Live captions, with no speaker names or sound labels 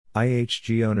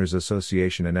IHG Owners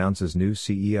Association announces new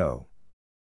CEO.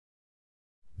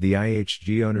 The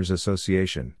IHG Owners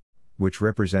Association, which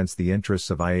represents the interests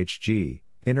of IHG,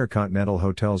 Intercontinental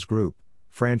Hotels Group,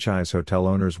 franchise hotel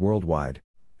owners worldwide,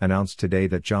 announced today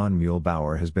that John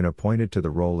Muehlbauer has been appointed to the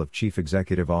role of Chief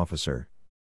Executive Officer.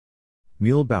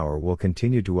 Muehlbauer will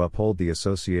continue to uphold the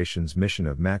association's mission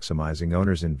of maximizing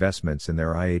owners' investments in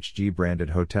their IHG-branded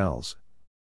hotels.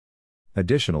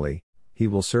 Additionally, he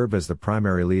will serve as the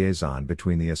primary liaison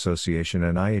between the association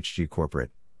and IHG Corporate.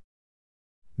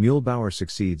 Muehlbauer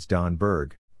succeeds Don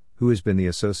Berg, who has been the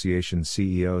association's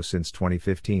CEO since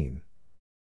 2015.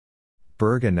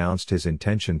 Berg announced his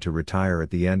intention to retire at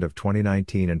the end of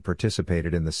 2019 and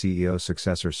participated in the CEO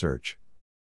successor search.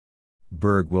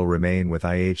 Berg will remain with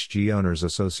IHG Owners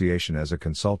Association as a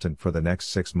consultant for the next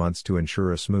 6 months to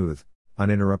ensure a smooth,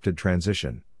 uninterrupted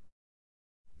transition.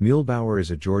 Muehlbauer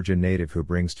is a Georgia native who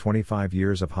brings 25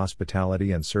 years of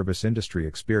hospitality and service industry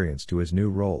experience to his new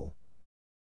role.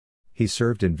 He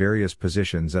served in various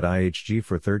positions at IHG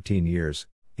for 13 years,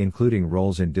 including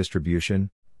roles in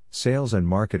distribution, sales and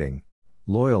marketing,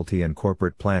 loyalty and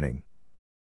corporate planning.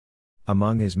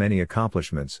 Among his many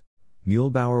accomplishments,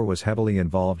 Muehlbauer was heavily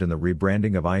involved in the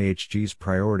rebranding of IHG's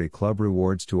Priority Club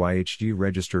Rewards to IHG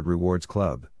Registered Rewards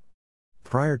Club.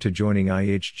 Prior to joining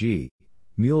IHG,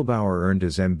 Muehlbauer earned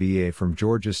his MBA from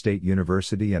Georgia State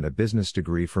University and a business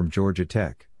degree from Georgia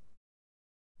Tech.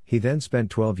 He then spent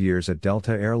 12 years at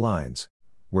Delta Air Lines,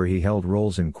 where he held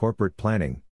roles in corporate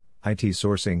planning, IT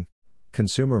sourcing,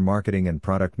 consumer marketing and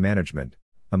product management,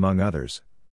 among others.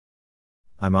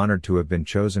 "I'm honored to have been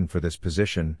chosen for this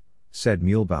position," said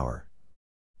Muehlbauer.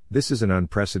 "This is an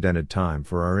unprecedented time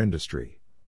for our industry.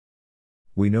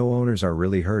 We know owners are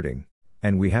really hurting,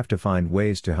 and we have to find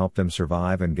ways to help them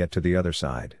survive and get to the other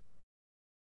side.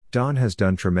 Don has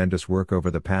done tremendous work over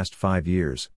the past 5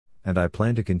 years, and I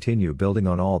plan to continue building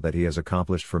on all that he has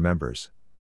accomplished for members.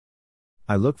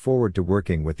 I look forward to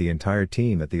working with the entire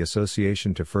team at the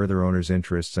association to further owners'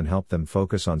 interests and help them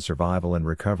focus on survival and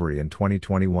recovery in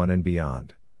 2021 and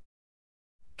beyond."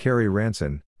 Carrie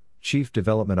Ranson, Chief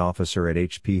Development Officer at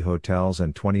HP Hotels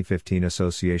and 2015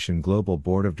 Association Global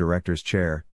Board of Directors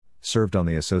Chair, served on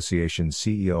the association's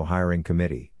CEO hiring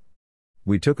committee.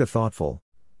 "We took a thoughtful,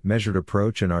 measured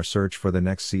approach in our search for the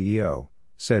next CEO,"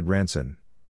 said Ranson.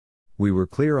 "We were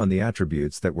clear on the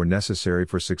attributes that were necessary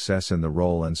for success in the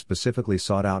role and specifically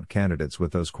sought out candidates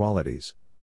with those qualities.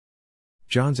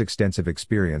 John's extensive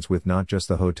experience with not just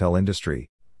the hotel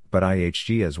industry, but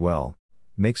IHG as well,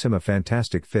 makes him a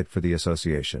fantastic fit for the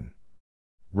association."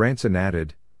 Ranson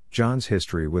added, "John's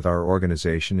history with our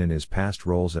organization and his past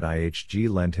roles at IHG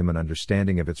lent him an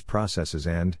understanding of its processes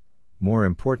and, more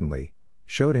importantly,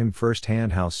 showed him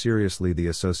firsthand how seriously the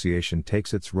association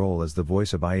takes its role as the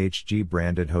voice of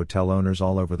IHG-branded hotel owners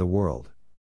all over the world."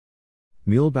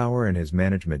 Muehlbauer and his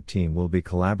management team will be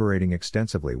collaborating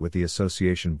extensively with the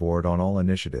association board on all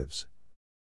initiatives.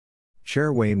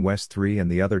 Chair Wayne West III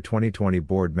and the other 2020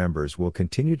 board members will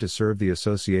continue to serve the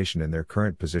association in their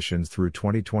current positions through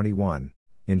 2021,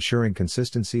 ensuring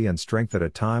consistency and strength at a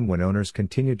time when owners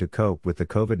continue to cope with the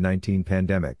COVID-19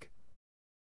 pandemic.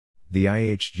 The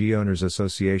IHG Owners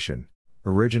Association,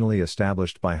 originally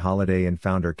established by Holiday Inn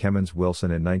founder Kemmons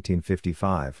Wilson in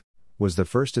 1955, was the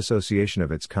first association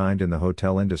of its kind in the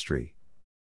hotel industry.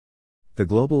 The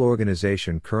global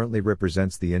organization currently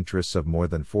represents the interests of more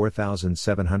than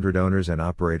 4,700 owners and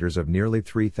operators of nearly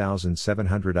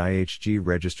 3,700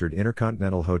 IHG-registered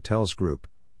Intercontinental Hotels Group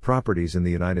properties in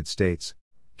the United States,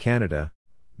 Canada,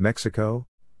 Mexico,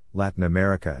 Latin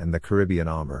America and the Caribbean,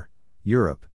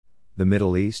 Europe, the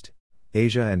Middle East,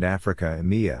 Asia and Africa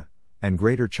 (EMEA), and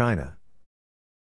Greater China.